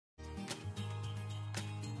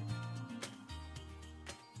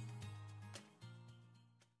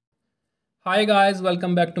Hi guys,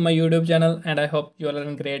 welcome back to my YouTube channel and I hope you all are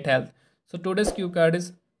in great health. So today's cue card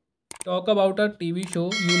is talk about a TV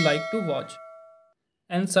show you like to watch.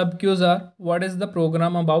 And sub cues are what is the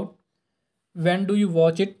program about, when do you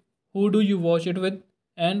watch it, who do you watch it with,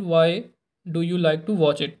 and why do you like to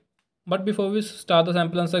watch it. But before we start the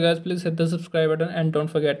sample answer guys, please hit the subscribe button and don't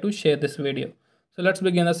forget to share this video. So let's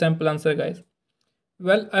begin the sample answer guys.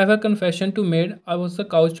 Well, I have a confession to make. I was a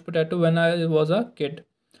couch potato when I was a kid.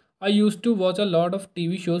 I used to watch a lot of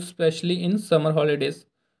TV shows, especially in summer holidays.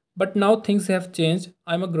 But now things have changed.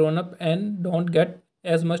 I'm a grown up and don't get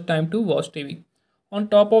as much time to watch TV. On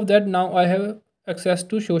top of that, now I have access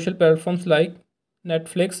to social platforms like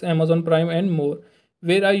Netflix, Amazon Prime, and more,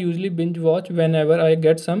 where I usually binge watch whenever I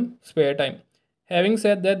get some spare time. Having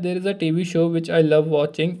said that, there is a TV show which I love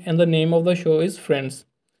watching, and the name of the show is Friends.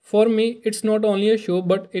 For me, it's not only a show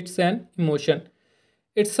but it's an emotion.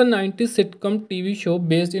 It's a 90s sitcom TV show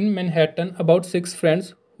based in Manhattan about six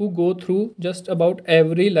friends who go through just about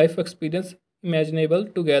every life experience imaginable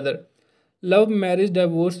together. Love, marriage,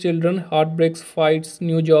 divorce, children, heartbreaks, fights,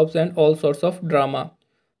 new jobs, and all sorts of drama.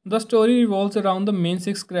 The story revolves around the main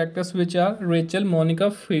six characters, which are Rachel,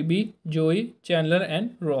 Monica, Phoebe, Joey, Chandler,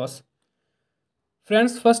 and Ross.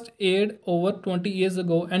 Friends first aired over 20 years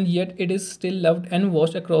ago and yet it is still loved and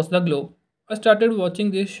watched across the globe. I started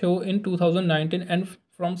watching this show in 2019 and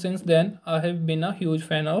from since then I have been a huge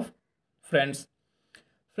fan of Friends.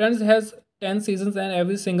 Friends has 10 seasons and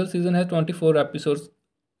every single season has 24 episodes.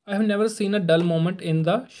 I have never seen a dull moment in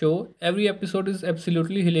the show. Every episode is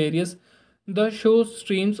absolutely hilarious. The show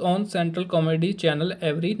streams on Central Comedy Channel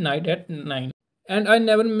every night at 9. And I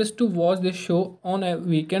never miss to watch this show on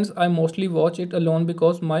weekends. I mostly watch it alone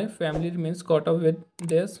because my family remains caught up with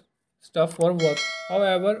this stuff for work.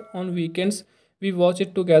 However, on weekends we watch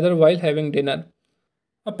it together while having dinner.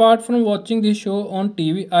 Apart from watching this show on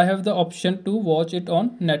TV, I have the option to watch it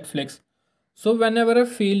on Netflix. So whenever I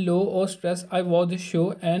feel low or stressed, I watch this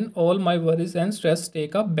show and all my worries and stress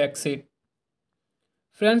take a backseat.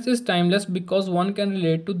 Friends is timeless because one can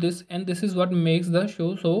relate to this, and this is what makes the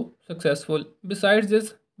show so successful. Besides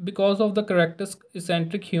this, because of the characters'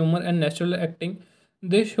 eccentric humor and natural acting,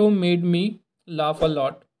 this show made me laugh a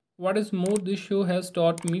lot. What is more, this show has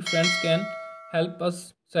taught me friends can help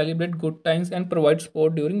us celebrate good times and provide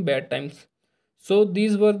support during bad times. So,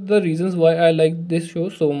 these were the reasons why I like this show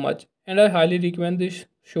so much, and I highly recommend this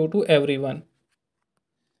show to everyone.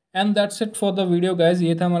 And that's it for the video guys.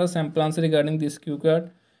 ये था हमारा sample answer regarding this cue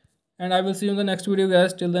card. And I will see you in the next video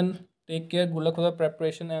guys. Till then, take care. Good luck for the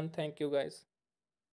preparation and thank you guys.